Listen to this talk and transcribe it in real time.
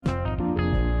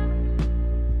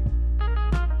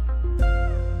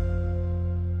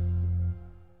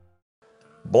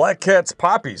Black Cat's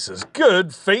Poppy says,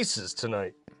 good faces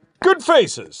tonight. Good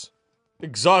faces.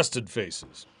 Exhausted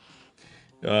faces.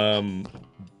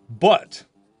 But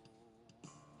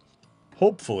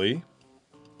hopefully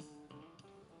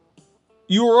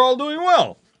you are all doing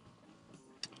well.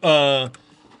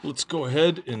 Let's go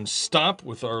ahead and stop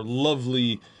with our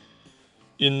lovely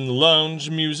in-lounge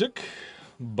music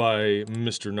by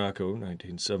Mr. Nako,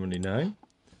 1979.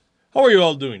 How are you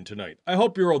all doing tonight? I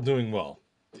hope you're all doing well.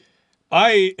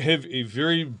 I have a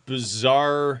very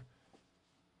bizarre...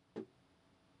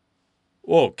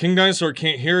 Whoa, King Dinosaur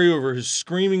can't hear you over his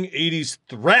screaming 80s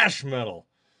thrash metal.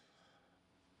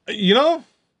 You know,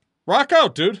 rock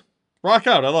out, dude. Rock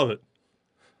out. I love it.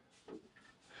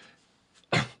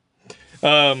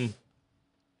 I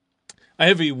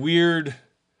have a weird,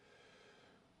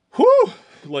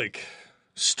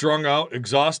 strung out,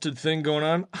 exhausted thing going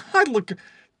on.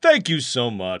 Thank you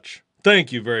so much.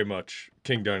 Thank you very much,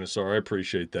 King Dinosaur. I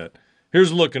appreciate that.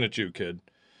 Here's looking at you, kid.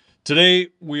 Today,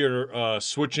 we are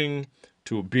switching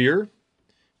to a beer.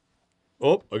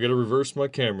 Oh, I gotta reverse my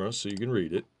camera so you can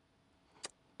read it.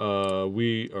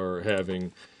 We are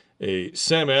having a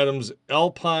Sam Adams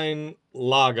Alpine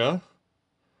Lager.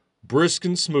 Brisk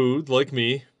and smooth, like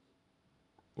me.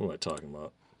 What am I talking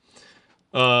about?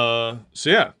 So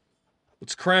yeah.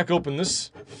 Let's crack open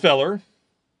this feller.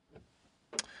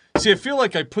 See, I feel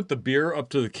like I put the beer up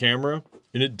to the camera,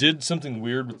 and it did something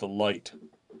weird with the light.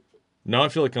 Now I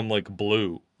feel like I'm like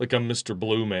blue. Like I'm Mr.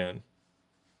 Blue Man.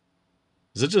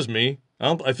 Is it just me?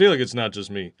 I feel like it's not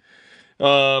just me.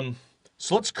 So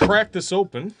let's crack this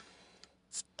open.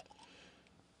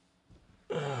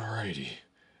 Alrighty.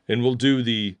 And we'll do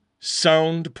the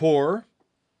sound pour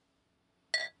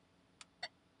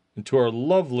into our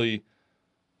lovely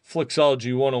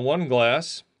Flixology 101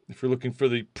 glass. If you're looking for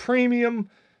the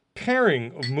premium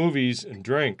pairing of movies and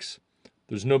drinks,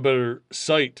 there's no better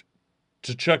site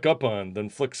to check up on than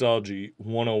Flixology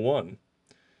 101.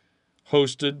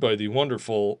 Hosted by the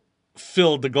wonderful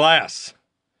Fill the Glass,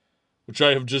 which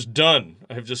I have just done.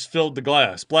 I have just filled the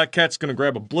glass. Black Cat's going to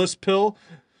grab a Bliss pill.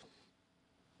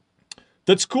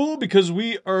 That's cool because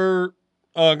we are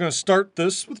going to start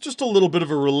this with just a little bit of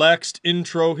a relaxed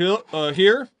intro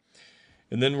here.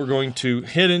 And then we're going to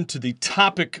head into the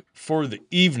topic for the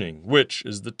evening, which,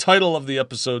 as the title of the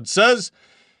episode says,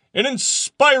 an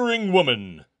inspiring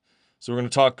woman. So we're going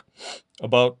to talk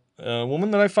about a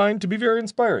woman that I find to be very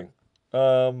inspiring.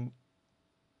 Black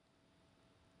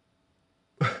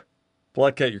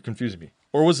Cat, you're confusing me.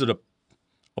 Or was it a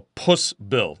puss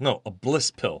bill? No, a bliss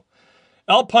pill.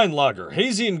 Alpine Lager,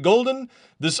 hazy and golden,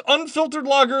 this unfiltered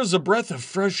lager is a breath of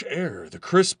fresh air. The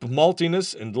crisp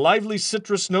maltiness and lively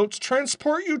citrus notes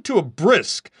transport you to a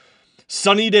brisk,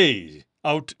 sunny day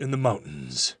out in the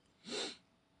mountains.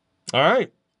 All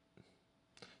right.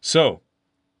 So,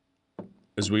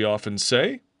 as we often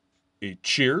say, a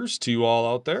cheers to you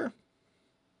all out there.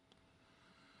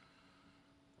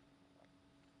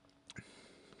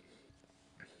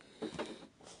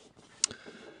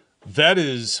 That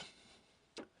is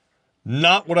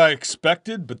not what I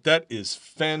expected, but that is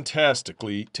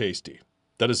fantastically tasty.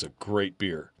 That is a great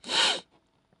beer.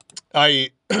 I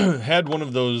had one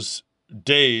of those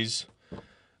days.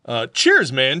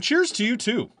 Cheers, man. Cheers to you,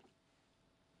 too.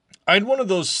 I had one of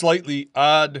those slightly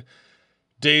odd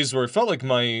days where I felt like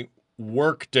my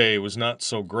work day was not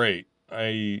so great.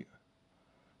 I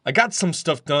got some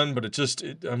stuff done, but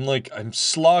I'm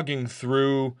slogging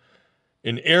through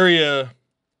an area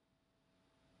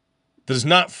that is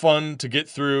not fun to get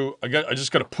through. I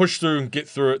just got to push through and get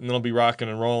through it, and then I'll be rocking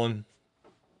and rolling.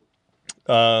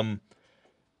 And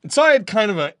so I had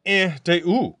kind of a day.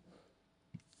 Ooh.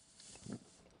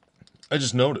 I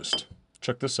just noticed.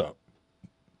 Check this out.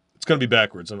 It's going to be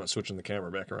backwards. I'm not switching the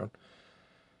camera back around.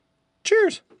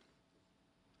 Cheers.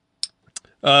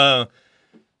 But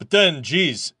then,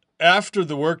 geez, after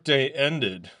the workday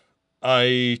ended,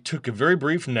 I took a very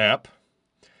brief nap,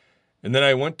 and then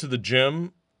I went to the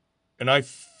gym, and I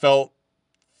felt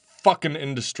fucking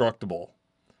indestructible.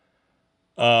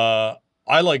 I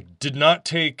normally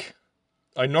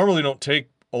don't take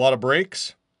a lot of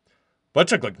breaks, but I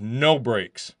took like no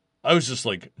breaks. I was just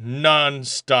like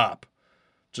non-stop.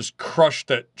 Just crushed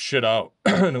that shit out.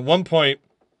 And at one point,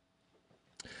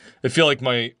 I feel like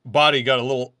my body got a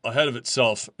little ahead of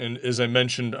itself. And as I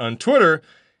mentioned on Twitter,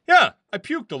 yeah, I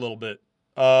puked a little bit.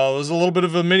 It was a little bit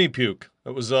of a mini puke.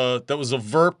 That was a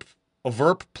verp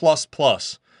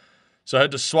plus. So I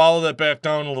had to swallow that back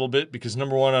down a little bit because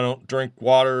number one, I don't drink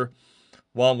water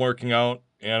while I'm working out,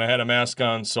 and I had a mask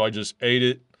on, so I just ate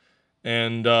it.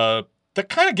 And that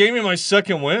kind of gave me my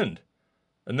second wind.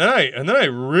 And then I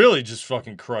really just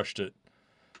fucking crushed it.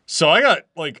 So I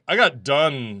got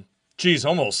done, geez,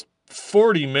 almost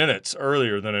 40 minutes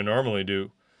earlier than I normally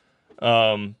do.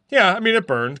 Yeah, I mean, it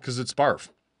burned because it's barf.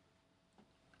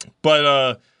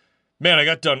 But, man, I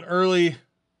got done early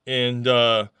and,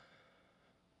 I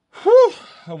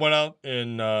went out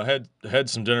and, had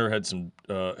some dinner, had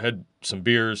some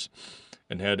beers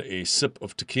and had a sip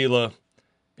of tequila.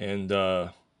 And,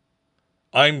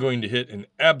 I'm going to hit an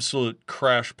absolute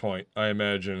crash point, I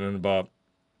imagine, in about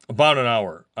an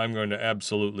hour. I'm going to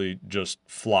absolutely just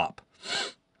flop.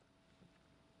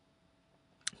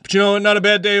 But you know what? Not a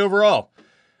bad day overall.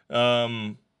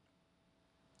 So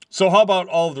how about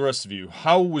all of the rest of you?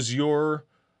 How was your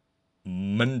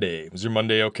Monday? Was your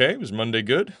Monday okay? Was Monday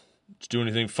good? Did you do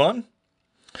anything fun?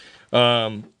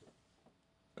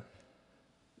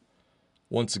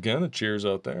 Once again, a cheers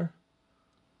out there.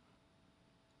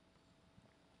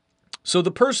 So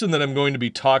the person that I'm going to be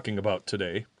talking about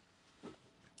today,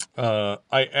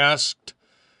 I asked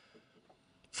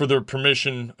for their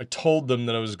permission. I told them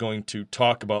that I was going to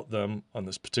talk about them on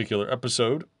this particular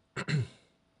episode.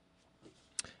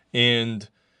 And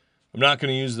I'm not going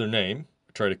to use their name.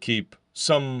 I try to keep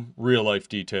some real life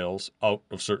details out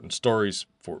of certain stories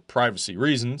for privacy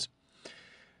reasons.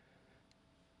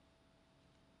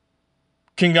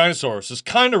 King Dinosaurus is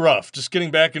kind of rough. Just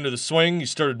getting back into the swing. You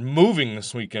started moving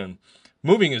this weekend.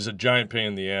 Moving is a giant pain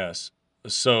in the ass.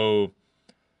 So,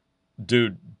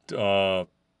 dude, that's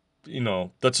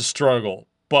a struggle.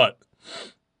 But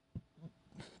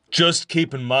just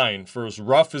keep in mind, for as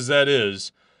rough as that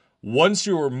is, once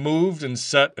you are moved and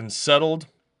set and settled,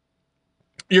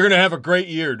 you're going to have a great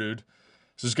year, dude.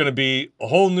 This is going to be a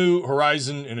whole new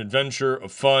horizon and adventure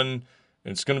of fun.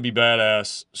 And it's going to be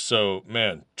badass. So,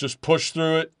 man, just push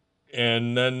through it.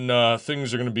 And then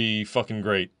things are going to be fucking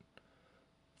great.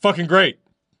 Fucking great.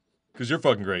 Because you're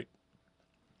fucking great.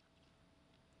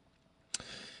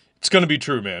 It's going to be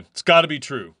true, man. It's got to be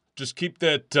true. Just keep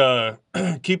that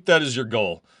keep that as your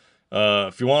goal.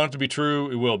 If you want it to be true,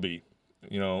 it will be.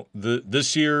 You know,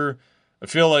 this year, I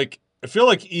feel like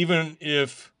even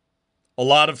if a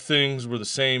lot of things were the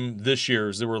same this year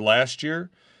as they were last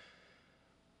year,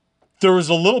 there was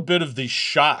a little bit of the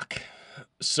shock.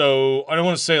 So I don't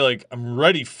want to say like I'm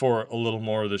ready for a little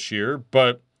more this year,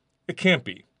 but it can't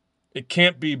be. It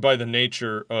can't be by the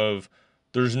nature of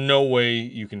there's no way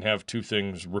you can have two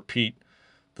things repeat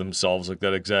themselves like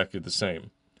that exactly the same.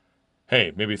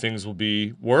 Hey, maybe things will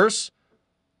be worse,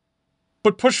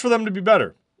 but push for them to be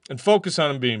better and focus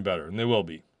on them being better, and they will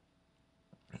be.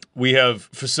 We have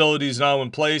facilities now in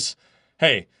place.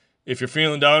 Hey, if you're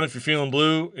feeling down, if you're feeling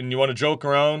blue, and you want to joke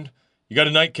around, you got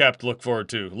a Nightcap to look forward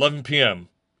to, 11 p.m.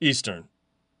 Eastern.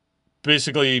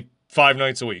 Basically 5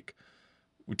 nights a week.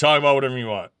 We talk about whatever you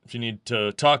want. If you need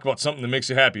to talk about something that makes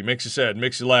you happy, makes you sad,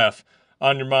 makes you laugh,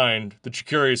 on your mind, that you're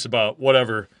curious about,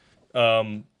 whatever.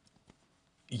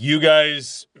 You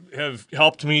guys have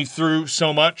helped me through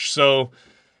so much, so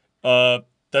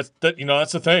that's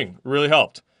the thing. It really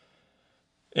helped.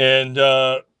 And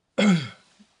I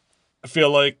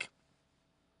feel like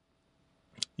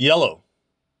yellow.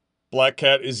 Black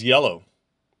Cat is yellow.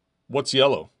 What's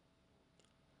yellow?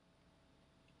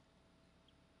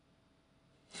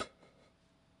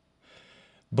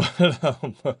 But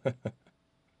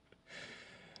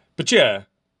yeah,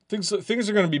 things are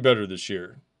going to be better this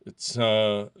year. It's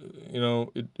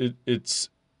it's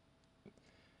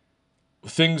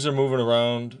things are moving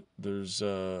around. There's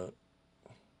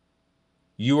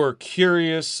you are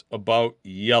curious about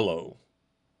yellow.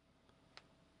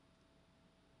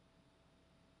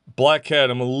 Black Cat,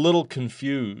 I'm a little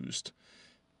confused.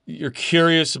 You're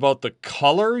curious about the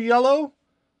color yellow?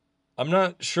 I'm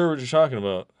not sure what you're talking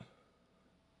about.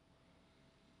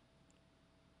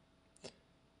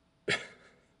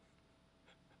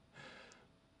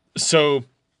 So,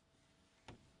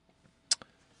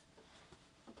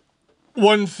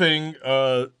 one thing,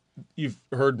 you've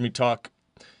heard me talk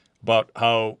about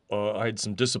how I had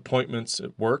some disappointments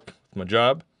at work with my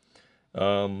job.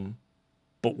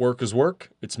 But work is work.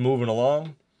 It's moving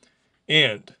along.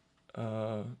 And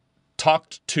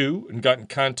talked to and got in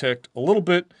contact a little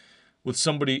bit with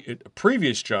somebody at a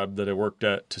previous job that I worked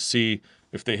at to see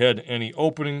if they had any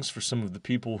openings for some of the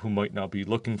people who might now be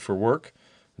looking for work.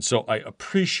 And so I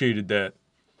appreciated that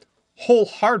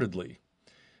wholeheartedly.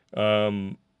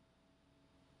 Black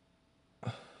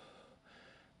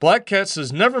Cat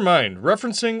says, never mind,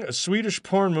 referencing a Swedish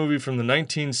porn movie from the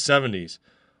 1970s,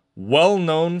 well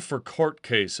known for court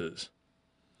cases.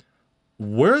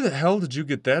 Where the hell did you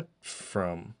get that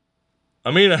from?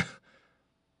 I mean,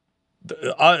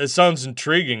 it sounds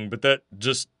intriguing, but that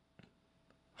just...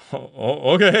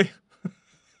 Oh, okay.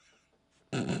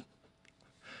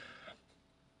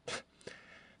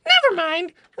 Never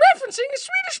mind. Referencing a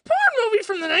Swedish porn movie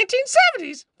from the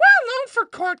 1970s, well known for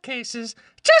court cases.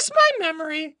 Just my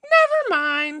memory. Never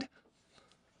mind.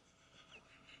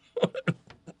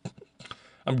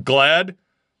 I'm glad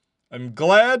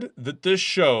that this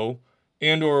show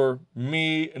and or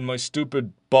me and my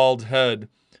stupid bald head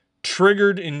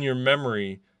triggered in your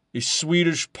memory a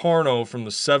Swedish porno from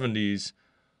the 70s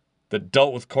that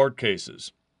dealt with court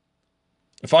cases.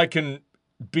 If I can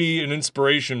be an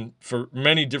inspiration for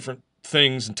many different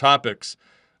things and topics,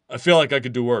 I feel like I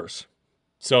could do worse.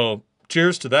 So,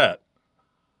 cheers to that.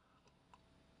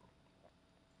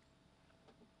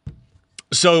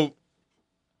 So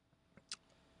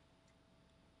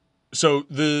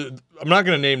I'm not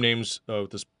going to name names of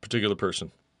this particular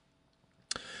person.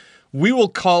 We will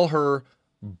call her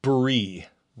Bree.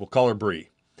 We'll call her Bree.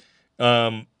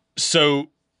 So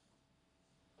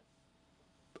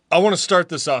I want to start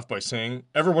this off by saying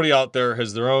everybody out there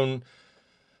has their own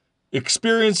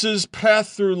experiences, path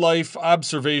through life,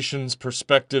 observations,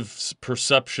 perspectives,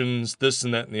 perceptions, this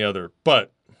and that and the other.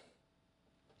 But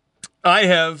I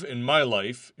have in my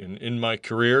life, in my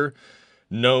career,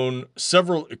 known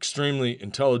several extremely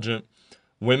intelligent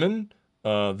women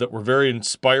that were very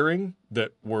inspiring,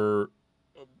 that were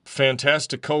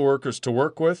fantastic coworkers to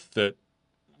work with, that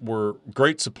were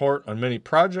great support on many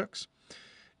projects.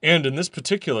 And in this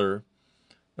particular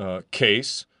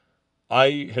case,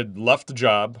 I had left the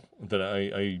job that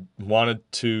I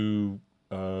wanted to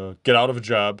get out of a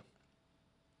job.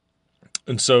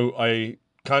 And so I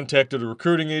contacted a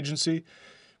recruiting agency.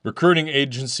 Recruiting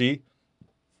agency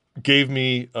gave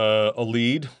me a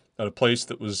lead at a place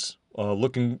that was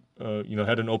looking,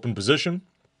 had an open position.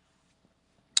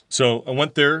 So I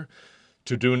went there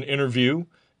to do an interview,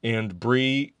 and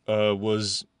Bree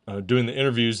was doing the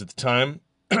interviews at the time.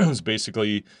 It was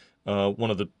basically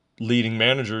one of the leading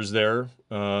managers there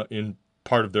in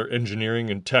part of their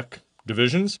engineering and tech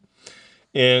divisions.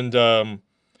 And I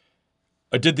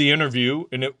did the interview,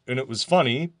 and it was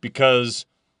funny because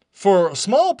for a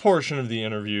small portion of the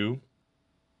interview,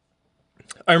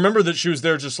 I remember that she was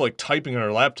there just like typing on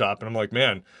her laptop, and I'm like,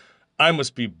 man, I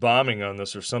must be bombing on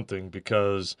this or something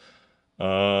because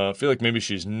I feel like maybe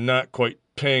she's not quite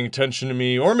paying attention to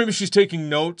me, or maybe she's taking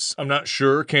notes. I'm not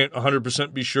sure. Can't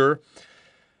 100% be sure.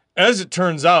 As it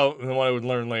turns out, and what I would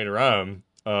learn later on,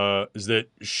 is that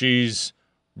she's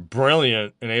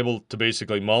brilliant and able to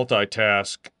basically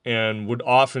multitask and would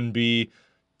often be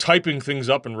typing things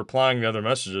up and replying to other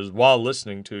messages while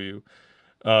listening to you.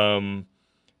 And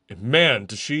man,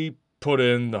 does she put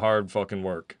in the hard fucking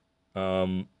work.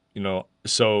 So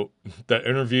that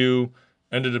interview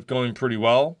ended up going pretty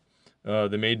well.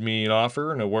 They made me an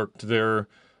offer, and I worked there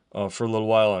for a little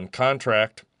while on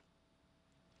contract.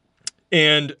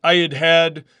 And I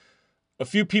had a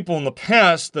few people in the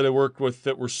past that I worked with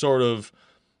that were sort of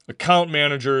account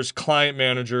managers, client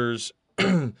managers,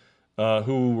 who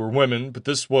were women. But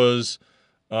this was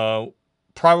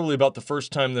probably about the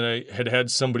first time that I had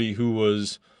somebody who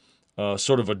was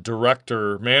sort of a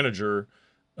director manager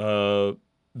that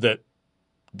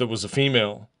was a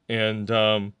female. And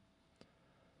I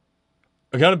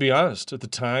got to be honest, at the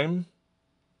time,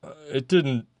 it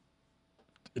didn't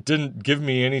give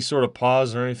me any sort of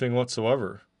pause or anything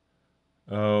whatsoever.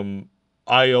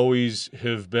 I always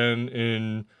have been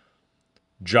in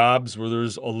jobs where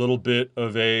there's a little bit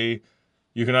of you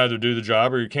can either do the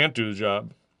job or you can't do the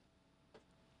job.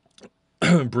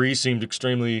 Bree seemed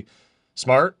extremely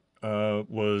smart,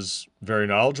 was very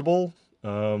knowledgeable,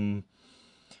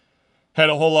 had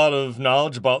a whole lot of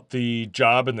knowledge about the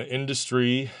job and the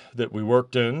industry that we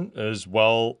worked in, as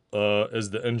well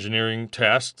as the engineering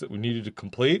tasks that we needed to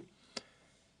complete.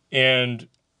 And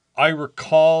I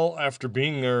recall after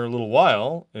being there a little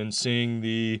while and seeing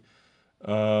the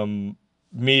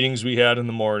meetings we had in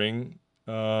the morning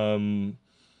and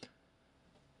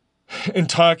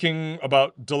talking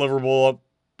about deliverable,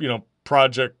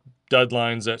 project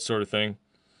deadlines, that sort of thing.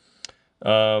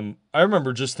 I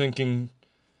remember just thinking,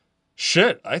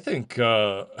 shit, I think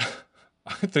in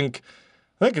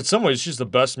some ways she's the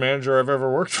best manager I've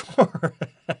ever worked for.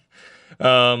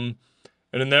 And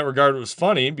in that regard, it was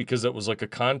funny because it was like a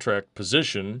contract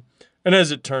position. And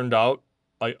as it turned out,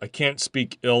 I can't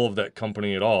speak ill of that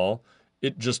company at all.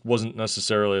 It just wasn't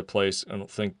necessarily a place, I don't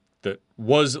think, that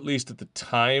was, at least at the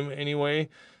time anyway,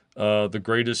 the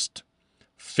greatest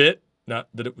fit. Not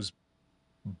that it was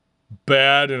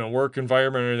bad in a work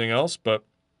environment or anything else, but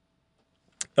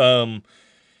Bree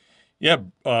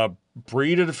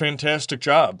did a fantastic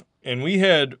job. And we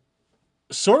had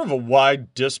sort of a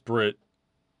wide, disparate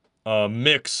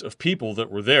mix of people that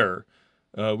were there.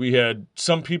 We had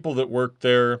some people that worked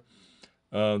there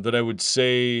that I would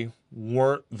say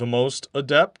weren't the most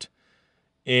adept.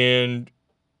 And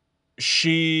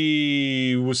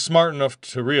she was smart enough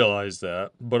to realize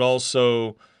that, but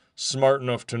also smart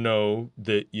enough to know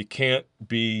that you can't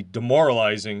be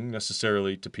demoralizing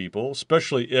necessarily to people,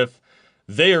 especially if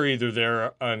they are either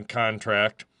there on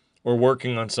contract or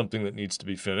working on something that needs to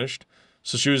be finished.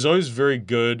 So she was always very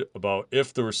good about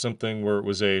if there was something where it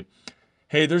was a,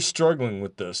 hey, they're struggling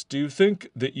with this. Do you think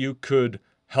that you could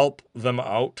help them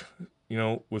out,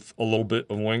 with a little bit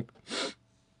of wink?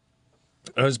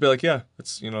 And I was be like, yeah,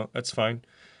 that's fine.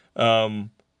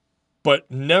 But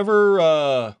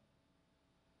never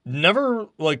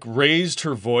like raised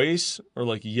her voice or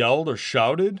like yelled or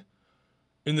shouted.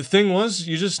 And the thing was,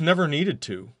 you just never needed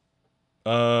to.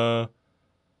 Because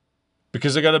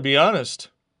I gotta be honest,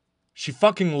 she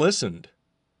fucking listened.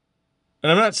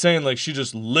 And I'm not saying like she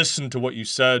just listened to what you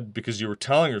said because you were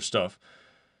telling her stuff.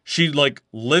 She like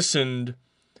listened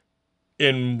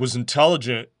and was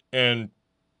intelligent and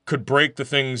could break the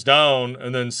things down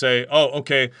and then say, oh,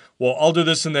 okay, well, I'll do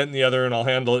this and that and the other and I'll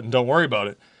handle it and don't worry about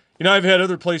it. I've had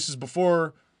other places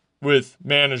before with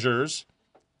managers,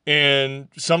 and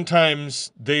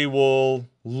sometimes they will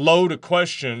load a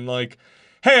question like,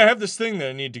 hey, I have this thing that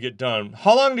I need to get done.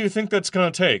 How long do you think that's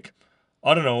going to take?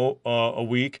 I don't know, a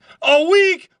week. A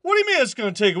week? What do you mean it's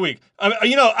going to take a week? I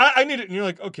need it. And you're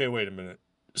like, okay, wait a minute.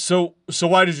 So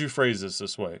why did you phrase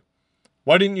this way?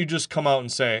 Why didn't you just come out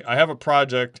and say, I have a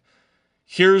project.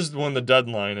 Here's when the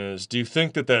deadline is. Do you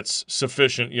think that that's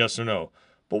sufficient? Yes or no?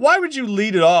 But why would you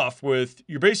lead it off with,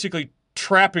 you're basically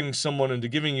trapping someone into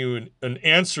giving you an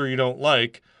answer you don't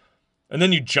like, and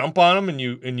then you jump on them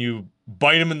and you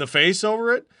bite them in the face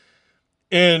over it?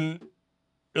 And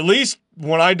at least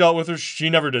when I dealt with her, she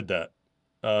never did that.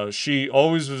 She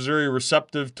always was very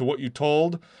receptive to what you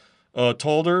told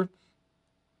her.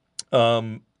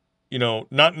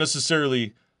 Not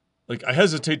necessarily, like, I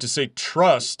hesitate to say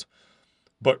trust,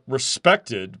 but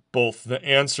respected both the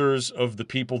answers of the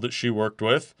people that she worked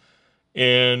with.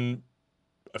 And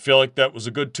I feel like that was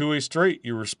a good two-way street.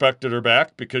 You respected her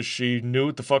back because she knew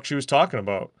what the fuck she was talking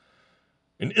about.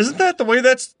 And isn't that the way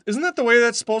that's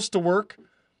supposed to work?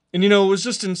 And, it was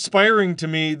just inspiring to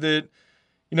me that,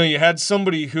 you had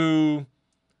somebody who,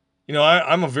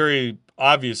 I'm a very,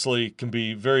 obviously can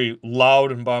be very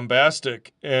loud and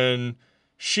bombastic. And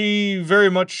she very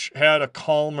much had a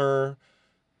calmer,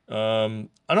 I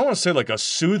don't want to say like a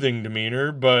soothing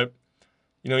demeanor, but,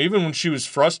 even when she was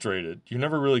frustrated, you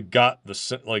never really got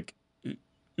like, it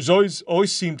was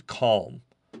always seemed calm.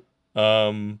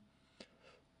 King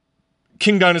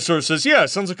Dinosaur says, yeah,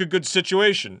 sounds like a good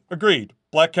situation. Agreed.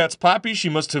 Black Cat's Poppy, she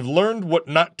must have learned what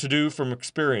not to do from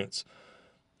experience.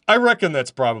 I reckon that's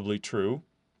probably true.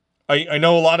 I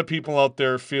know a lot of people out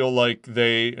there feel like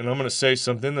and I'm going to say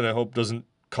something that I hope doesn't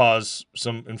cause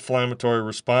some inflammatory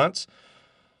response,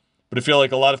 but I feel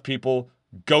like a lot of people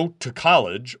go to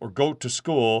college or go to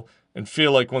school and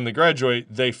feel like when they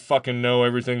graduate, they fucking know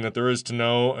everything that there is to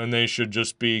know, and they should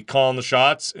just be calling the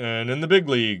shots and in the big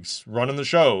leagues, running the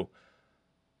show.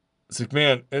 It's like,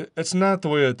 man, it's not the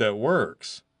way that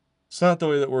works. It's not the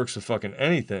way that works with fucking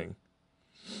anything.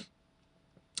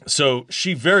 So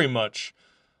she very much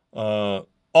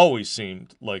always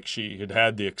seemed like she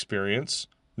had the experience,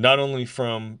 not only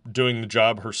from doing the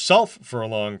job herself for a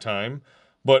long time,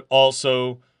 but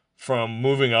also from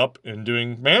moving up and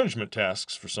doing management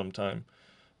tasks for some time.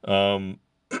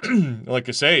 Like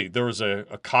I say, there was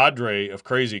a cadre of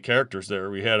crazy characters there.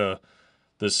 We had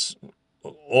this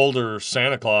older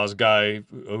Santa Claus guy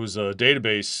who was a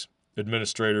database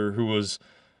administrator who was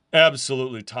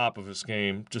absolutely top of his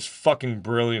game, just fucking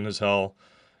brilliant as hell.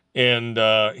 And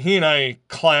he and I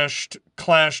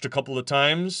clashed a couple of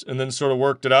times and then sort of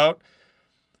worked it out.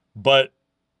 But,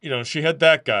 she had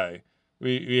that guy.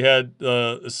 We had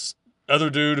this other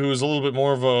dude who was a little bit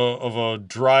more of a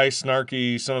dry,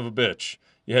 snarky son of a bitch.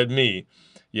 You had me.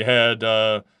 You had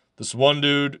this one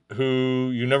dude who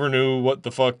you never knew what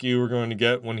the fuck you were going to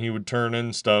get when he would turn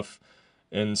in stuff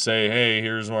and say, hey,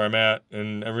 here's where I'm at.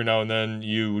 And every now and then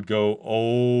you would go,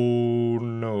 oh,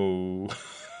 no.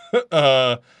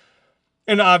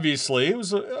 And obviously it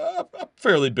was a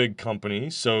fairly big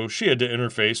company, so she had to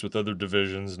interface with other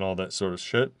divisions and all that sort of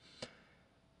shit.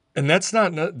 And that's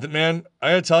not, man,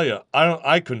 I gotta tell you,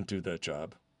 I couldn't do that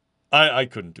job. I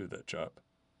couldn't do that job.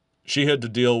 She had to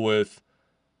deal with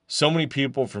so many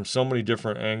people from so many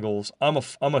different angles. I'm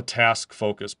a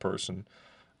task-focused person.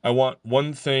 I want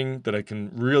one thing that I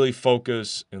can really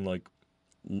focus and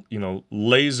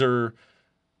laser,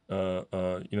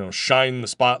 shine the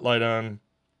spotlight on.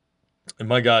 And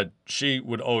my God, she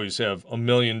would always have a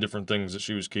million different things that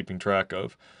she was keeping track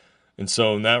of. And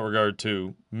so in that regard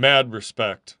too, mad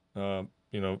respect,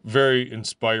 very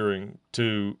inspiring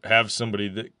to have somebody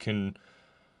that can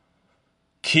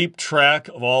keep track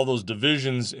of all those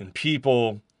divisions and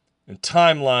people and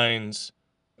timelines,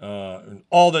 and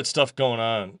all that stuff going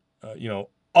on,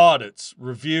 audits,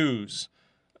 reviews,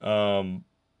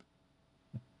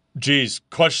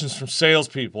 questions from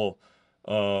salespeople,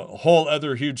 a whole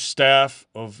other huge staff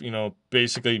of,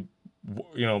 basically,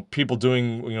 people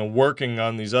doing, working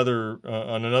on these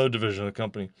on another division of the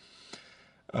company.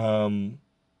 I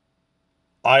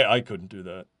couldn't do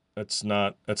that. That's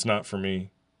not for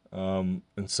me. And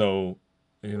so,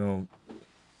 we'll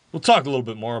talk a little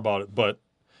bit more about it, but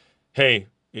hey,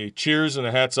 a cheers and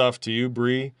a hats off to you,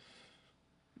 Bree.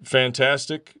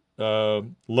 Fantastic.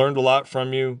 Learned a lot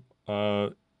from you.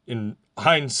 In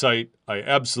hindsight, I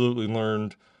absolutely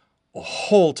learned a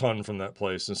whole ton from that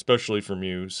place, especially from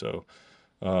you. So,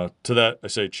 to that, I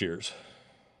say cheers.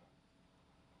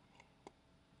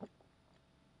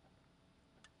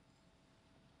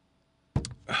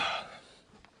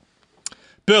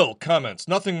 Bill comments,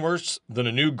 nothing worse than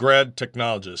a new grad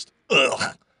technologist.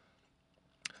 Ugh.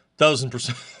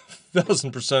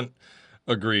 1,000%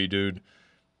 agree, dude.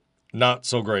 Not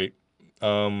so great.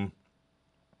 People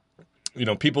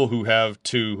who have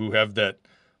that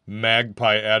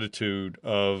magpie attitude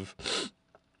of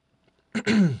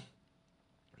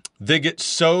they get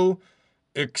so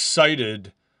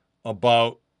excited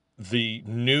about the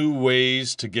new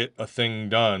ways to get a thing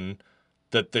done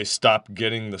that they stop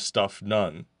getting the stuff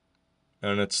done.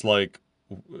 And it's like,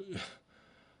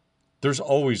 there's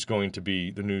always going to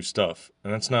be the new stuff.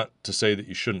 And that's not to say that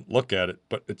you shouldn't look at it,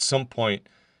 but at some point,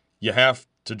 you have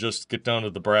to just get down to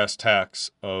the brass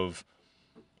tacks of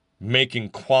making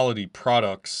quality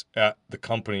products at the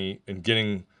company and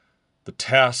getting the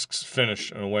tasks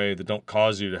finished in a way that don't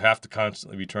cause you to have to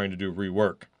constantly be trying to do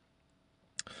rework.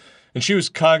 And she was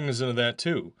cognizant of that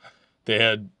too. They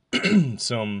had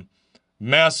some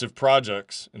massive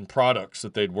projects and products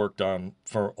that they'd worked on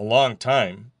for a long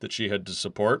time that she had to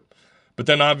support. But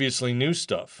then obviously new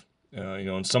stuff,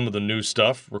 and some of the new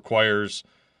stuff requires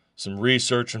some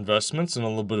research investments and a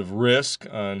little bit of risk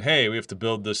on, hey, we have to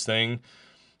build this thing.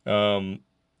 Black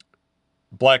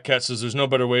Cat says there's no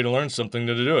better way to learn something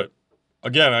than to do it.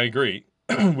 Again, I agree.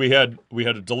 we had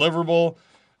a deliverable.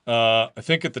 I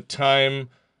think at the time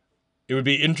it would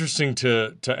be interesting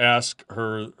to ask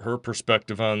her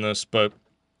perspective on this, but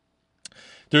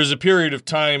there's a period of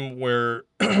time where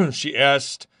she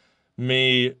asked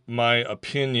me my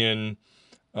opinion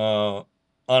on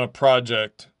a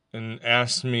project and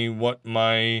asked me what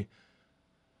how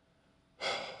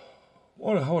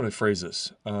would I phrase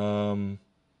this?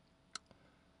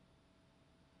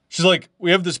 She's like,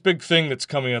 we have this big thing that's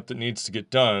coming up that needs to get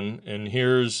done, and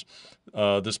here's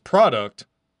this product.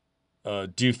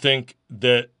 Do you think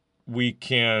that we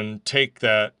can take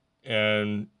that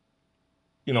and,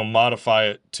 modify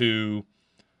it to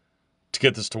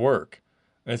get this to work?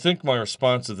 And I think my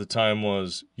response at the time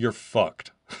was, you're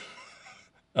fucked.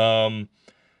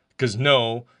 Because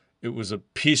no, it was a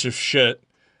piece of shit.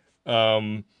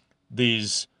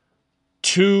 These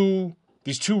two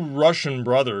Russian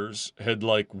brothers had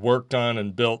worked on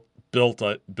and built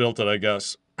it, I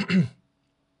guess.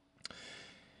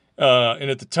 And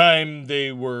at the time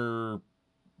they were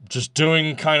just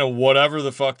doing kind of whatever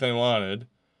the fuck they wanted.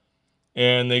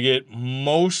 And they get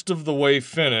most of the way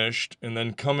finished and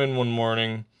then come in one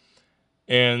morning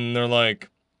and they're like,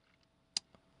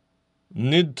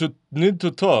 need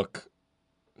to talk.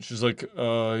 She's like,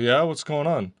 yeah, what's going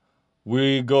on?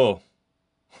 We go.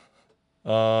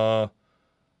 You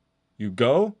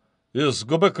go? Yes,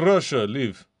 go back to Russia,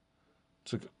 leave.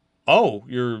 It's like, oh,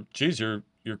 you're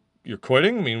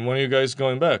quitting? I mean, when are you guys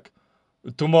going back?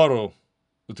 Tomorrow.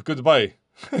 Goodbye.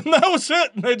 And that was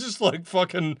it. And they just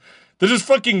fucking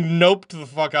noped the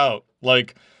fuck out.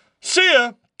 Like, see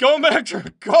ya. Going back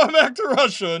to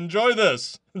Russia. Enjoy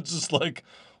this. And just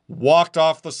walked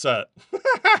off the set.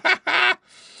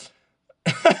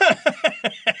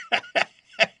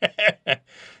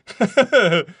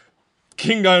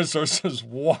 King Dinosaur says,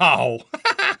 wow.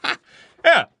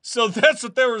 Yeah, so that's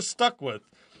what they were stuck with.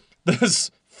 This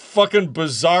fucking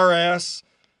bizarre ass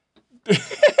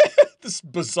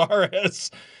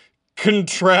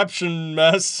contraption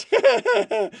mess.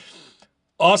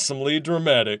 Awesomely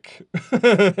dramatic.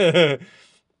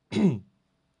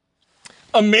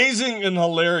 Amazing and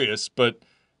hilarious, but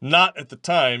not at the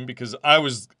time, because I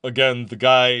was, again, the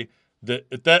guy that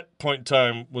at that point in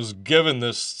time was given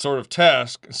this sort of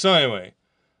task. So anyway,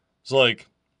 it's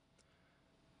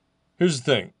here's the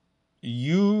thing.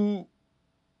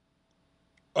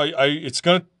 It's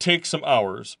going to take some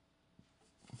hours,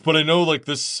 But I know, like,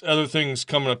 this other thing's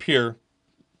coming up here.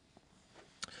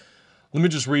 Let me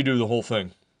just redo the whole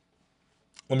thing.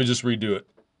 Let me just redo it.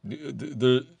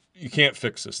 You can't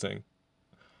fix this thing.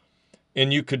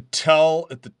 And you could tell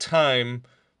at the time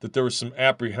that there was some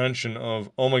apprehension of,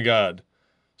 oh my God,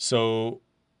 so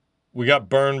we got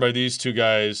burned by these two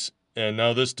guys, and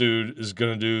now this dude is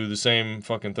going to do the same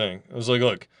fucking thing. I was like,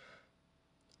 look,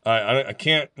 I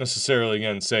can't necessarily,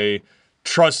 again, say,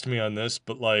 trust me on this,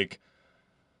 but, like,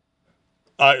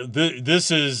 this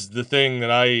is the thing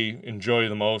that I enjoy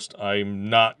the most. I'm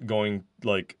not going,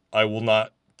 like, I will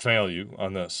not fail you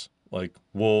on this. Like,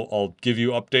 I'll give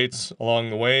you updates along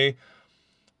the way.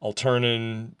 I'll turn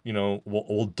in,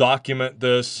 we'll document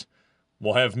this.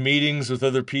 We'll have meetings with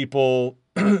other people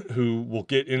who will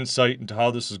get insight into how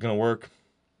this is going to work.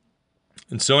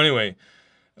 And so anyway,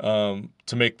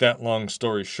 to make that long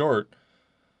story short,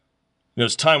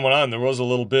 as time went on, there was a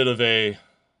little bit of a,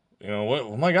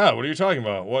 oh my God, what are you talking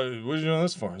about? What are you doing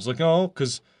this for? It's like, oh,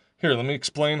 because here, let me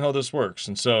explain how this works.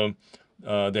 And so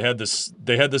they had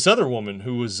this other woman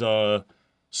who was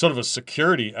sort of a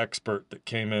security expert that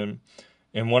came in.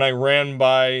 And when I ran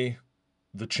by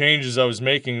the changes I was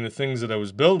making, the things that I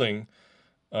was building,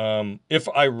 if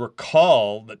I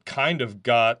recall, that kind of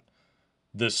got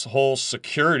this whole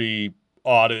security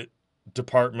audit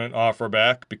department off our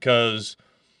back, because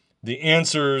the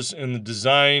answers and the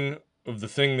design of the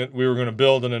thing that we were going to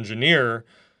build and engineer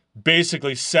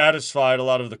basically satisfied a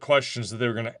lot of the questions that they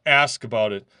were going to ask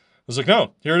about it. I was like,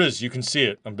 no, here it is. You can see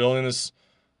it. I'm building this.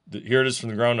 Here it is from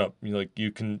the ground up.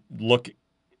 You can look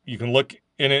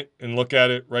in it and look at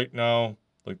it right now.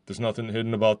 Like, there's nothing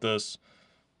hidden about this.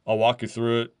 I'll walk you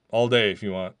through it all day if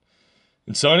you want.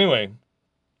 And so anyway,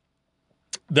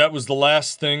 that was the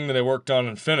last thing that I worked on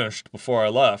and finished before I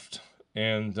left.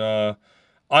 And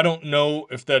I don't know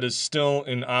if that is still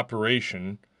in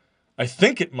operation. I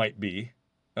think it might be.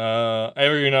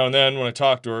 Every now and then when I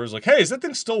talk to her, I was like, hey, does that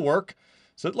thing still work?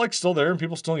 Is it, like, still there and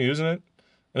people still using it?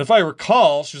 And if I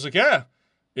recall, she was like, yeah,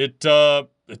 it's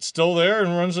still there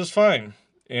and runs just fine.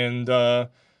 And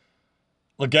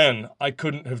again, I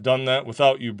couldn't have done that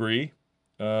without you, Bree.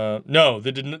 No,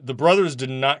 they didn't. The brothers did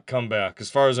not come back. As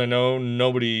far as I know,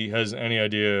 nobody has any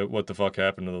idea what the fuck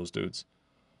happened to those dudes.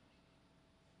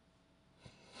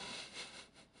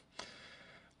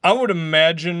 I would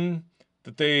imagine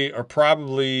that they are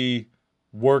probably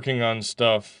working on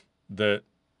stuff that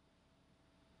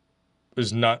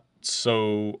is not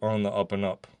so on the up and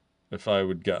up, if I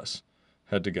would guess.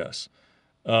 Had to guess.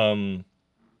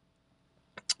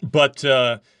 But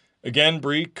again,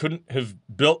 Bree, couldn't have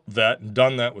built that and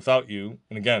done that without you.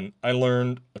 And again, I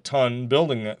learned a ton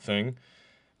building that thing.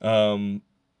 Some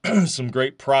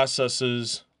great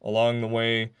processes along the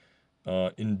way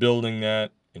in building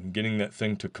that and getting that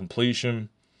thing to completion.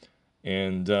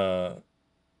 And, I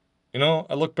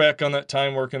look back on that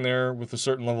time working there with a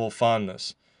certain level of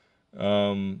fondness.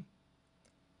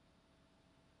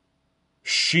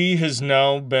 She has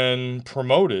now been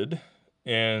promoted,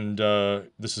 and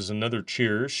this is another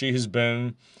cheers. She has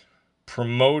been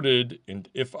promoted, and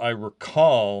if I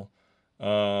recall,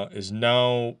 is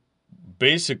now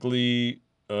basically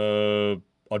a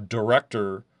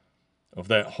director of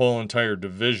that whole entire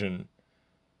division.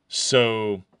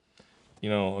 So,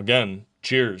 again,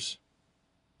 cheers.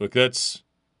 Look, that's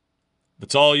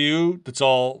all you. That's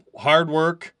all hard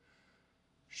work.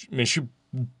 I mean,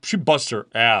 she busts her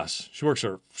ass. She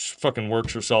fucking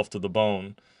works herself to the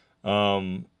bone.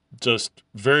 Just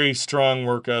very strong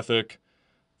work ethic,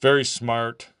 very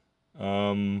smart.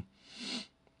 You're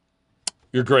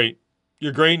great.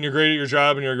 You're great, and you're great at your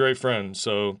job, and you're a great friend.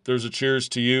 So there's a cheers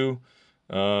to you.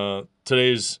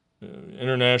 Today's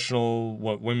International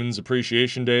Women's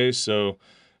Appreciation Day. So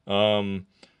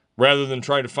rather than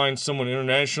try to find someone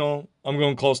international, I'm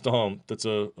going close to home. That's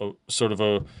a sort of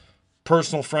a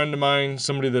personal friend of mine,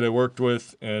 somebody that I worked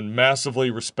with and massively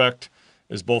respect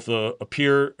as both a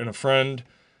peer and a friend.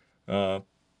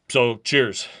 So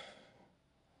cheers.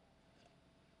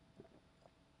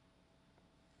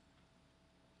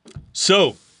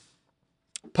 So,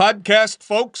 podcast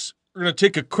folks, we're going to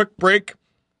take a quick break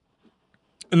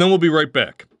and then we'll be right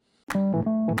back.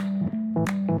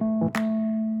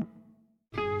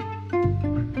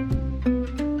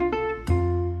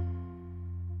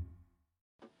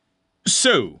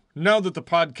 So, now that the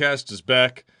podcast is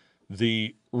back,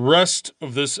 the rest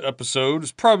of this episode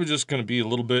is probably just going to be a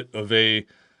little bit of a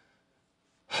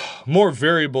more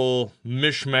variable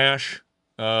mishmash.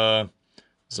 As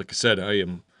like I said, I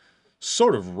am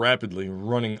sort of rapidly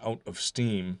running out of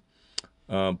steam.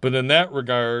 But in that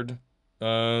regard,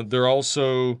 there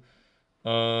also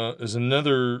is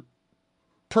another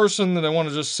person that I want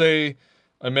to just say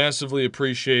I massively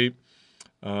appreciate.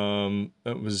 That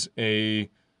was again,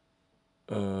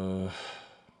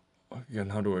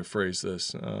 how do I phrase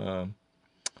this? A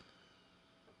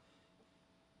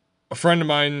friend of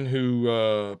mine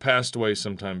who passed away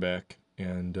some time back,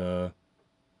 and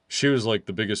she was like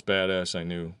the biggest badass I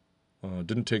knew.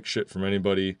 Didn't take shit from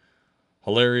anybody.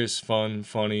 Hilarious, fun,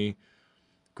 funny,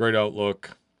 great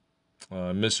outlook.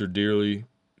 Miss her dearly.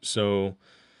 So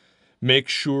make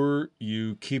sure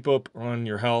you keep up on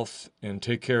your health and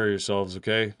take care of yourselves,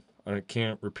 okay? I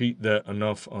can't repeat that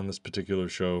enough on this particular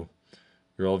show.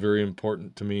 You're all very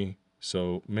important to me.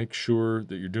 So make sure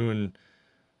that you're doing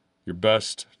your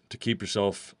best to keep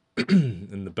yourself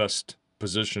in the best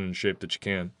position and shape that you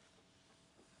can.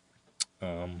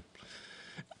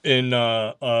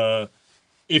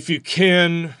 If you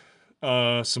can,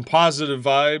 some positive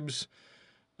vibes.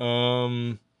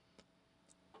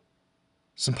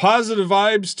 Some positive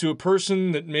vibes to a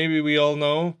person that maybe we all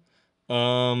know.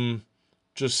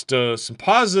 Just some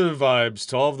positive vibes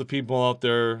to all of the people out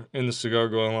there in the Cigar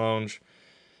Going Lounge.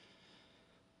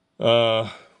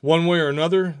 One way or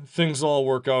another, things all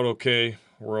work out okay.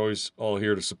 We're always all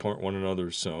here to support one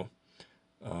another, so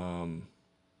the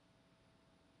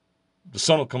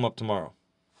sun will come up tomorrow,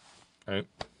 right?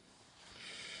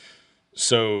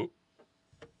 So,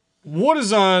 what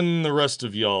is on the rest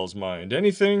of y'all's mind?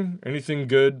 Anything? Anything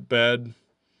good, bad?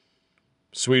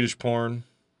 Swedish porn?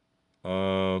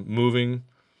 Moving?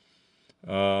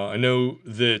 I know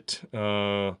that,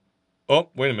 oh,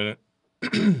 wait a minute.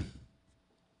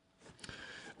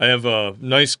 I have a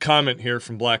nice comment here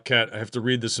from Black Cat. I have to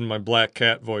read this in my Black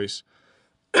Cat voice.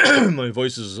 My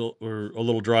voice is a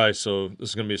little dry, so this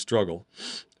is going to be a struggle.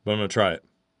 But I'm going to try it.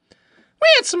 We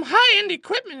had some high-end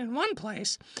equipment in one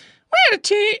place. We had a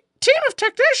team of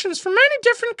technicians from many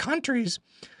different countries.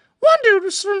 One dude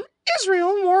was from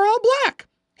Israel and wore all black.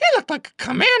 He looked like a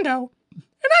commando,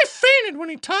 and I fainted when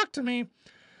he talked to me.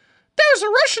 There was a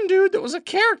Russian dude that was a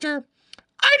character.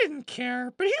 I didn't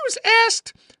care, but he was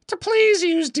asked to please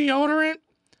use deodorant.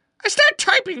 I start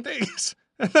typing things.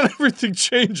 And then everything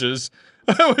changes.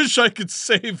 I wish I could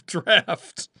save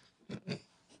draft.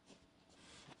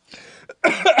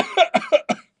 I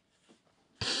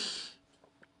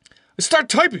start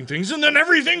typing things and then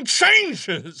everything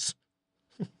changes.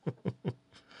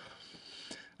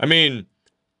 I mean,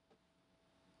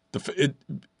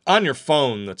 on your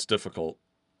phone, that's difficult,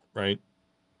 right?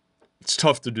 It's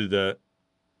tough to do that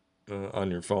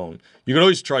on your phone. You can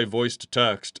always try voice to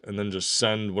text and then just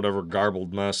send whatever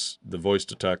garbled mess the voice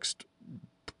to text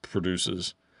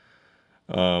produces.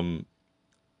 So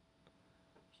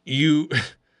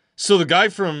the guy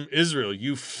from Israel,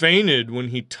 you fainted when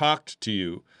he talked to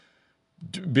you.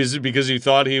 Because you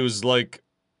thought he was like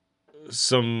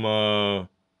some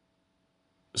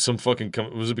fucking...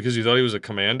 Was it because you thought he was a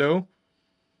commando?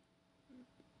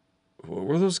 What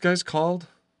were those guys called?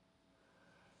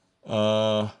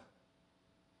 Well,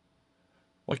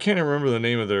 I can't remember the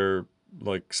name of their,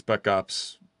 like, Spec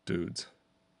Ops dudes.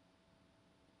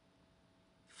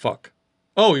 Fuck.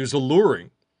 Oh, he was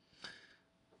alluring.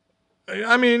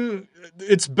 I mean,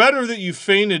 it's better that you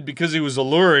fainted because he was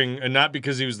alluring and not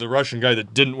because he was the Russian guy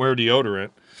that didn't wear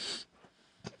deodorant.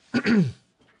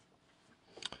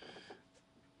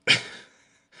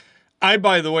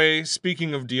 By the way,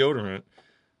 speaking of deodorant,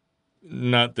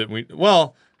 not that we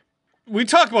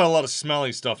talk about a lot of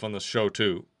smelly stuff on this show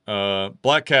too.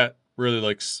 Black Cat really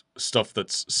likes stuff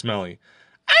that's smelly.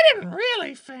 I didn't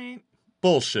really faint.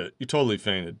 Bullshit. You totally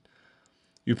fainted.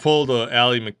 You pulled a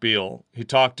Ally McBeal. He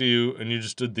talked to you, and you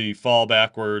just did the fall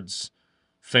backwards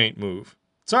faint move.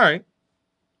 It's all right.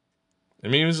 I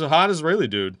mean, he was a hot Israeli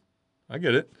dude. I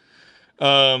get it.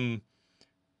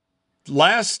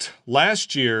 Last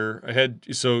year, I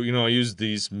used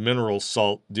these mineral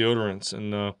salt deodorants,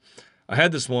 and I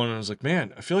had this one, and I was like,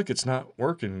 man, I feel like it's not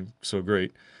working so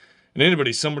great.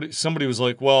 And somebody was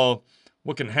like, well,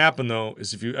 what can happen, though,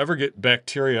 is if you ever get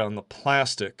bacteria on the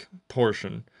plastic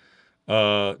portion,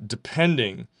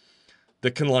 depending,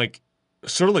 that can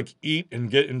sort of eat and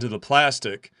get into the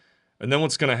plastic. And then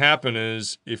what's going to happen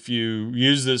is if you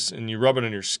use this and you rub it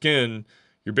on your skin,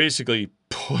 you're basically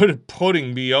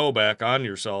putting BO back on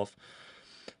yourself.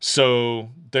 So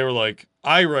they were like,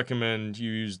 I recommend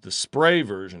you use the spray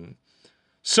version.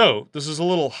 So this is a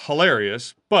little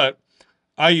hilarious, but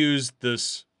I used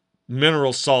this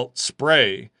mineral salt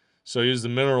spray. So I use the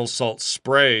mineral salt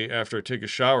spray after I take a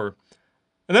shower.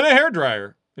 And then a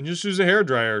hairdryer. And just use a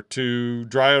hairdryer to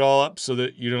dry it all up so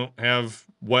that you don't have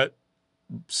wet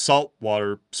salt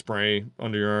water spray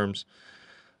under your arms.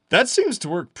 That seems to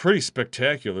work pretty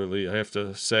spectacularly, I have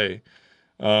to say.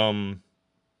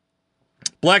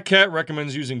 Black Cat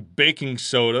recommends using baking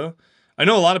soda. I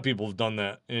know a lot of people have done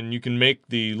that, and you can make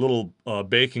the little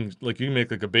baking, like you can make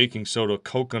like a baking soda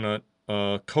coconut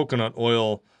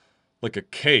oil, like a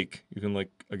cake. You can like,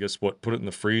 I guess put it in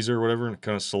the freezer or whatever, and it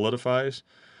kind of solidifies.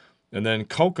 And then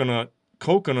coconut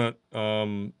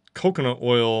oil,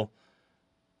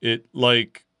 it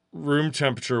like room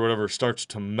temperature or whatever starts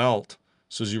to melt.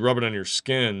 So as you rub it on your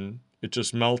skin, it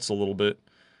just melts a little bit.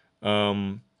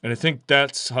 And I think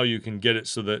that's how you can get it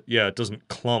so that, yeah, it doesn't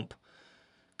clump.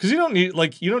 Because you don't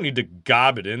need to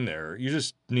gob it in there. You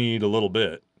just need a little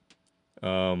bit.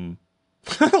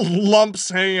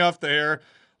 Lumps hanging off the hair,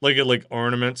 like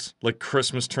ornaments, like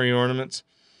Christmas tree ornaments.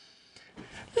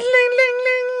 Ling, ling,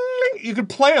 ling, ling. You could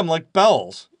play them like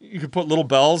bells. You could put little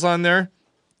bells on there.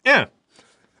 Yeah.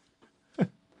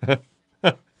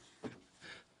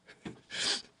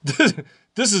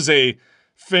 This is a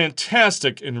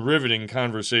fantastic and riveting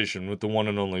conversation with the one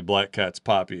and only Black Cat's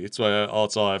Poppy. That's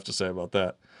all I have to say about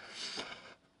that.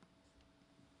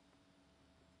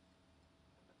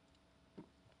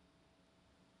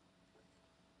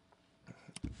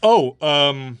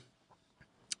 Oh,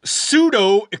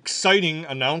 pseudo exciting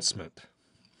announcement.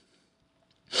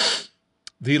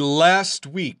 The last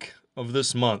week of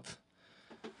this month.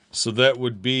 So that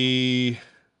would be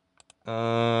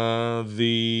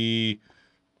the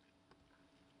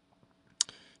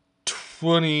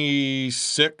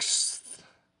 26th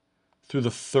through the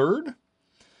 3rd.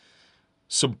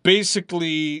 So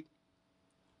basically,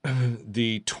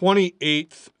 the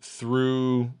 28th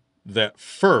through that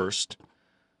 1st.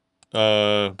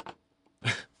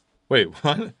 Wait,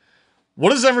 what? What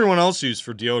does everyone else use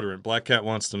for deodorant? Black Cat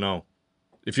wants to know.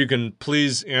 If you can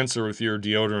please answer with your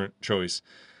deodorant choice.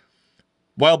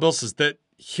 Wild Bill says, that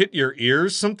hit your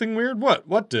ears something weird? What?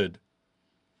 What did?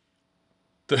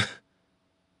 The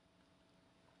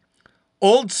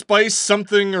Old Spice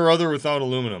something or other without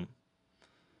aluminum.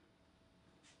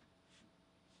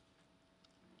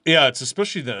 Yeah, it's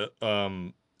especially the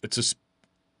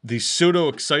pseudo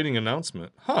exciting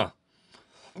announcement. Huh.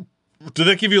 Did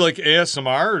that give you like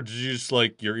ASMR, or did you just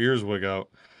like your ears wig out?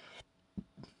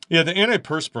 Yeah, the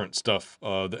antiperspirant stuff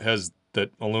that has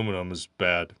that aluminum is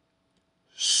bad.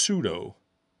 Pseudo.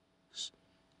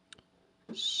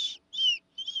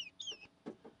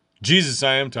 Jesus,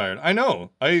 I am tired. I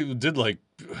know. I did like...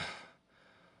 That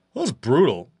was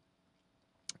brutal.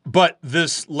 But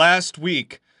this last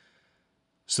week,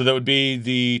 so that would be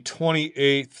the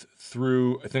 28th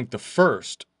through, I think, the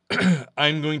 1st,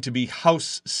 I'm going to be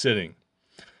house sitting.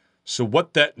 So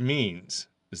what that means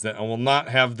is that I will not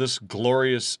have this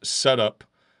glorious setup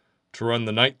to run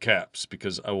the nightcaps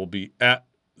because I will be at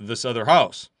this other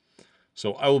house.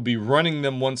 So I will be running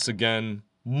them once again,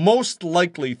 most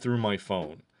likely through my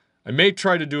phone. I may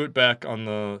try to do it back on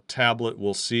the tablet,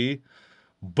 we'll see.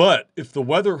 But if the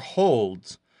weather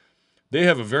holds, they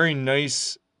have a very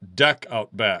nice deck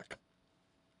out back.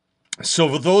 So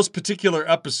for those particular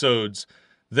episodes,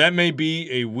 that may be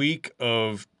a week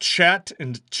of chat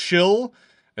and chill,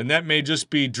 and that may just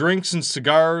be drinks and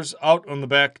cigars out on the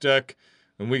back deck,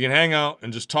 and we can hang out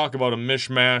and just talk about a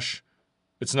mishmash.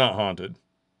 It's not haunted.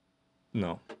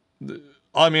 No.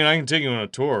 I mean, I can take you on a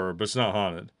tour, but it's not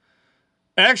haunted.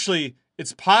 Actually,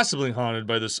 it's possibly haunted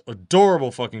by this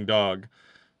adorable fucking dog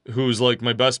who's like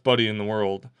my best buddy in the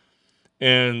world.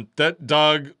 And that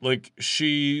dog, like,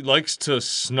 she likes to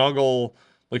snuggle,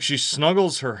 like, she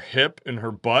snuggles her hip and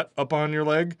her butt up on your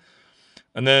leg.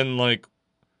 And then, like,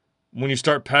 when you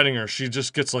start petting her, she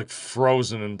just gets, like,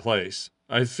 frozen in place.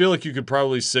 I feel like you could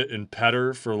probably sit and pet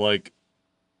her for, like,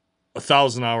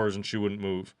 1,000 hours and she wouldn't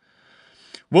move.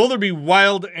 Will there be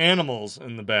wild animals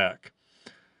in the back?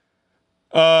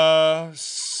 I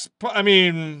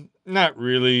mean, not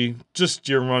really. Just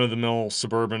your run-of-the-mill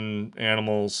suburban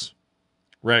animals.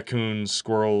 Raccoons,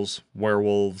 squirrels,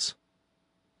 werewolves.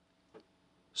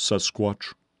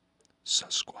 Sasquatch.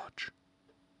 Sasquatch.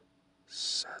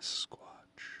 Sasquatch.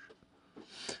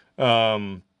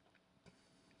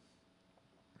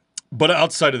 But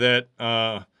outside of that,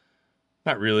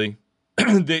 not really.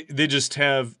 They just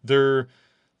have the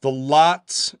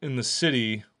lots in the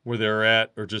city where they're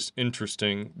at are just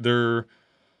interesting.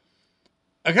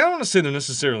 I kind of want to say they're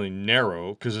necessarily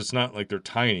narrow because it's not like they're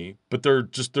tiny, but they're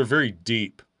very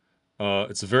deep.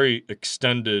 It's a very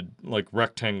extended, like,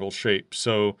 rectangle shape.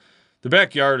 So the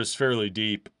backyard is fairly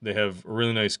deep. They have a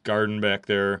really nice garden back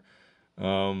there.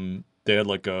 They had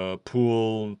like a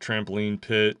pool, trampoline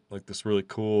pit, like this really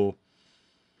cool,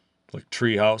 like,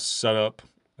 tree house set up.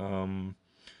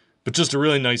 But just a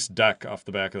really nice deck off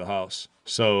the back of the house.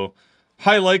 So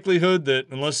high likelihood that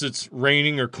unless it's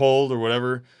raining or cold or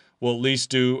whatever, we'll at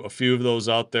least do a few of those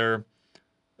out there.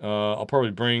 I'll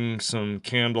probably bring some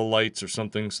candle lights or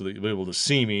something so that you'll be able to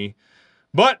see me.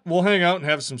 But we'll hang out and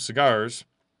have some cigars.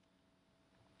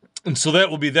 And so that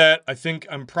will be that. I think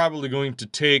I'm probably going to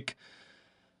take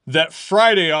that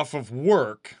Friday off of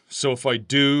work. So if I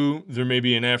do, there may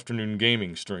be an afternoon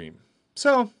gaming stream.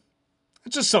 So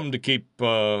it's just something to keep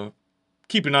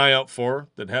an eye out for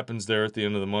that happens there at the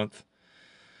end of the month.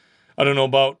 I don't know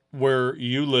about where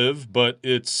you live, but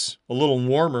it's a little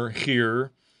warmer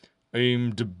here.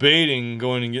 I'm debating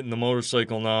going and getting the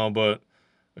motorcycle now, but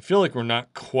I feel like we're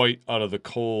not quite out of the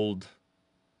cold,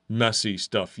 messy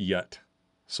stuff yet.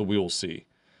 So we will see.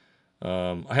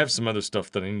 I have some other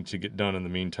stuff that I need to get done in the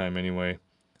meantime anyway.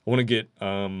 I want to get,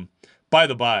 by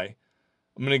the by,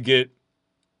 I'm going to get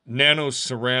nano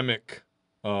ceramic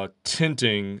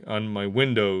tinting on my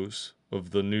windows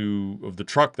of the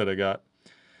truck that I got.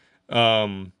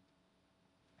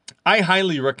 I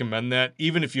highly recommend that,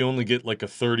 even if you only get like a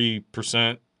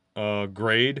 30%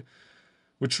 grade,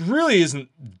 which really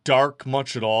isn't dark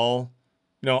much at all.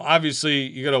 Obviously,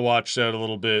 you got to watch that a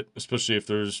little bit, especially if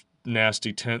there's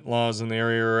nasty tint laws in the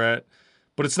area you're at.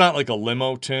 But it's not like a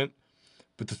limo tint.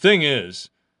 But the thing is,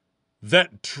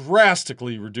 that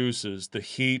drastically reduces the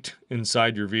heat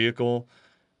inside your vehicle.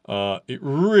 It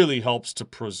really helps to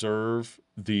preserve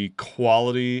the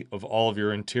quality of all of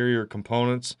your interior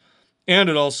components. And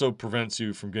it also prevents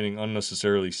you from getting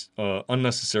unnecessary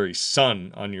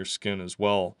sun on your skin as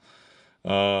well.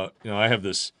 I have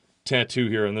this tattoo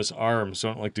here on this arm, so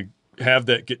I don't like to have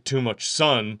that get too much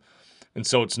sun. And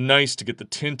so it's nice to get the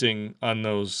tinting on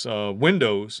those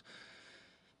windows.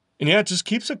 And yeah, it just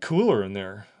keeps it cooler in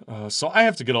there. So I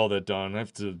have to get all that done. I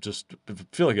have to just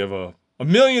feel like I have a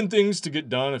million things to get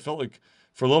done. I felt like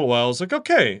for a little while, I was like,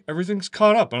 okay, everything's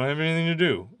caught up. I don't have anything to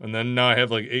do. And then now I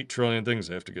have like 8 trillion things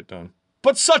I have to get done.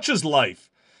 But such is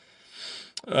life.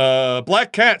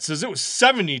 Black Cat says it was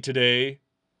 70 today,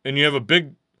 and you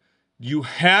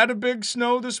had a big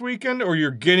snow this weekend, or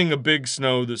you're getting a big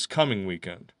snow this coming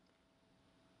weekend.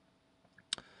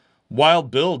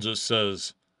 Wild Bill just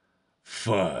says,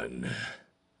 fun.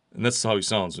 And that's how he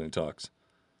sounds when he talks.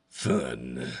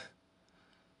 Fun.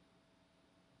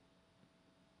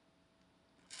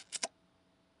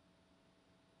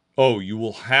 Oh, you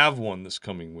will have one this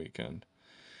coming weekend.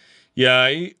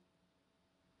 Yeah,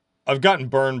 I've gotten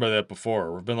burned by that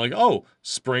before. We've been like, oh,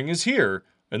 spring is here.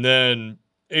 And then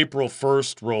April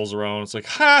 1st rolls around. It's like,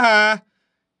 ha,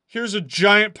 here's a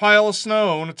giant pile of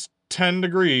snow and it's 10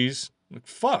 degrees. Like,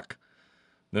 fuck.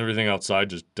 Then everything outside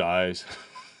just dies.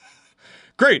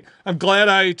 Great. I'm glad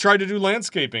I tried to do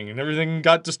landscaping and everything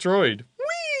got destroyed.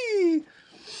 Whee!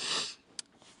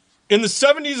 In the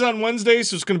 70s on Wednesday,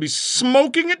 so it's going to be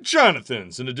smoking at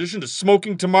Jonathan's, in addition to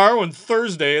smoking tomorrow and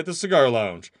Thursday at the Cigar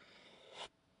Lounge.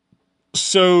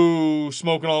 So,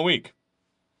 smoking all week.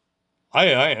 I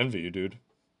envy you, dude.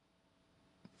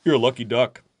 You're a lucky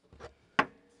duck.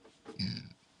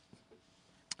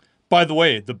 By the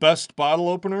way, the best bottle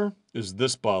opener is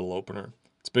this bottle opener.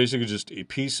 It's basically just a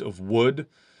piece of wood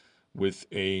with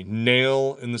a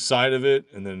nail in the side of it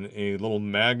and then a little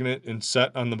magnet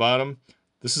inset on the bottom.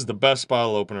 This is the best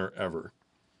bottle opener ever.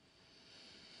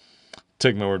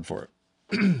 Take my word for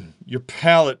it. Your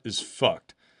palate is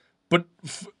fucked. But,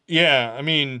 yeah, I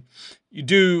mean, you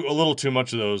do a little too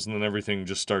much of those and then everything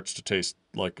just starts to taste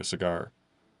like a cigar.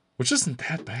 Which isn't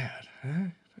that bad. Huh?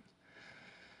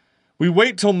 We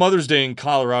wait till Mother's Day in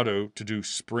Colorado to do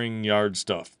spring yard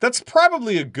stuff. That's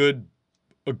probably a good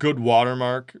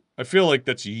watermark. I feel like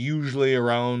that's usually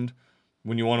around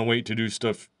when you want to wait to do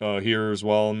stuff here as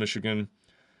well in Michigan.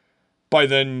 By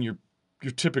then, you're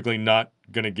typically not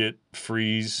going to get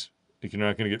freeze. Like, you're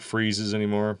not going to get freezes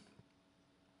anymore.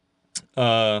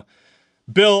 Bill,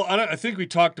 I think we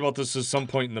talked about this at some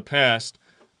point in the past.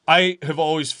 I have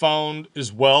always found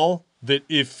as well that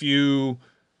if you,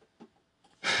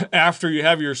 after you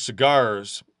have your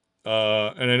cigars,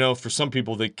 and I know for some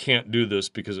people they can't do this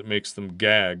because it makes them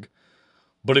gag,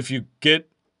 but if you get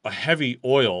a heavy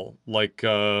oil like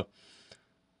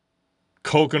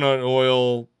coconut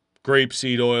oil,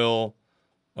 grapeseed oil,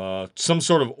 some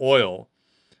sort of oil,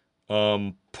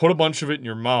 put a bunch of it in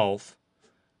your mouth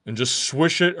and just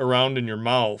swish it around in your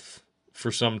mouth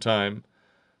for some time,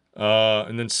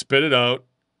 and then spit it out,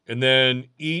 and then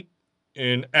eat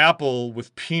an apple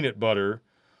with peanut butter,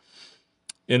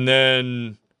 and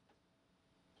then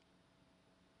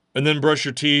brush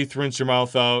your teeth, rinse your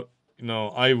mouth out.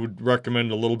 I would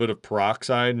recommend a little bit of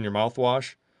peroxide in your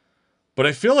mouthwash. But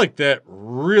I feel like that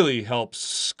really helps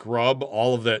scrub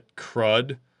all of that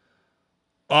crud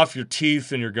off your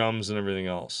teeth and your gums and everything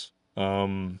else.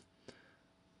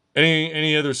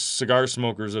 Any other cigar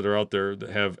smokers that are out there that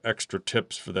have extra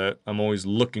tips for that, I'm always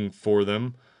looking for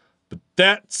them. But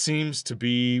that seems to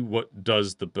be what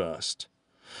does the best.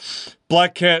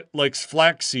 Black Cat likes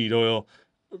flaxseed oil.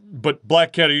 But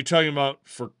Black Cat, are you talking about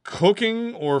for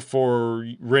cooking or for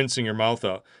rinsing your mouth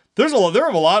out? There are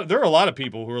a lot of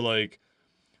people who are like,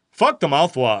 fuck the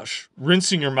mouthwash.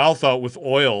 Rinsing your mouth out with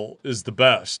oil is the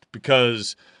best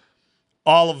because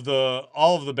all of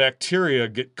the bacteria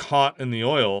get caught in the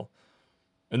oil,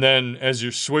 and then as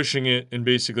you're swishing it and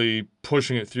basically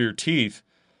pushing it through your teeth,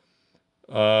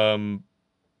 all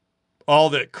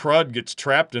that crud gets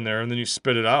trapped in there, and then you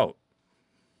spit it out.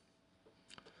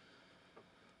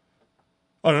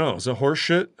 I don't know. Is that horse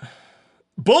shit?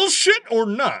 Bullshit or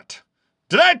not?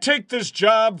 Did I take this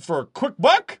job for a quick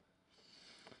buck?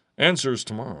 Answers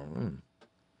tomorrow.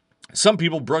 Some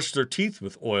people brush their teeth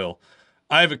with oil.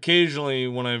 I've occasionally,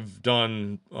 when I've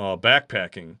done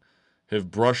backpacking,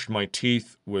 have brushed my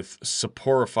teeth with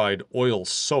soporified oil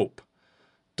soap.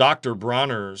 Dr.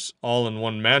 Bronner's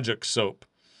all-in-one magic soap.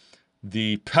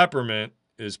 The peppermint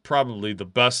is probably the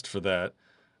best for that.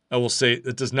 I will say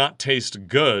it does not taste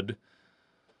good,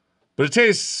 but it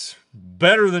tastes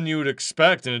better than you would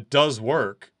expect, and it does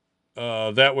work.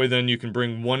 That way, then you can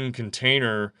bring one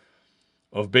container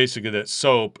of basically that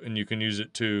soap, and you can use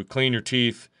it to clean your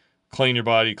teeth, clean your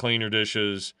body, clean your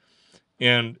dishes,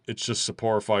 and it's just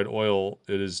soporified oil.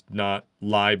 It is not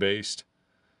lye-based.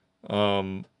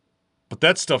 But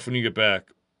that stuff, when you get back,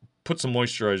 put some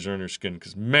moisturizer on your skin,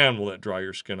 because man, will that dry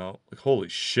your skin out. Like, holy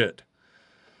shit.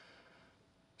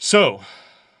 So,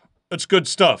 that's good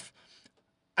stuff.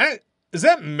 Is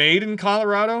that made in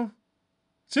Colorado?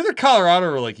 It's either Colorado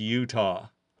or like Utah.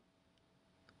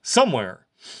 Somewhere.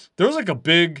 There was like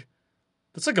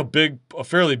a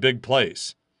fairly big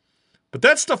place. But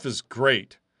that stuff is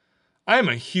great. I am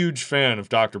a huge fan of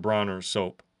Dr. Bronner's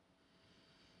soap.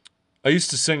 I used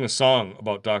to sing a song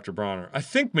about Dr. Bronner. I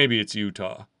think maybe it's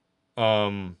Utah.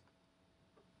 It's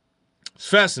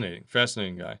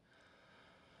fascinating guy.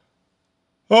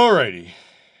 Alrighty.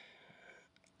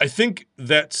 I think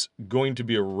that's going to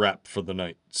be a wrap for the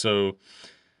night. So,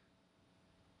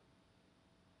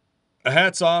 a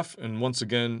hats off, and once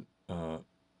again,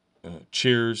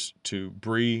 cheers to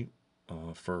Bree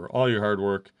for all your hard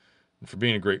work and for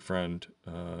being a great friend.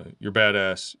 You're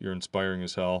badass. You're inspiring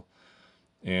as hell.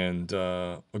 And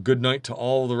a good night to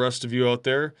all the rest of you out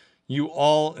there. You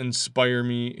all inspire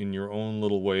me in your own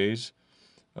little ways.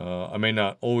 I may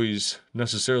not always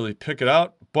necessarily pick it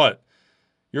out, but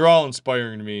you're all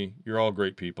inspiring to me. You're all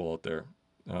great people out there.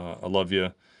 I love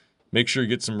you. Make sure you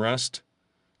get some rest.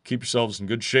 Keep yourselves in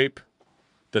good shape.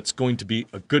 That's going to be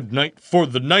a good night for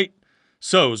the night.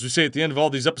 So, as we say at the end of all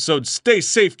these episodes, stay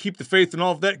safe, keep the faith, and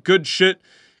all of that good shit.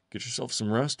 Get yourself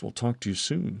some rest. We'll talk to you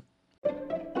soon.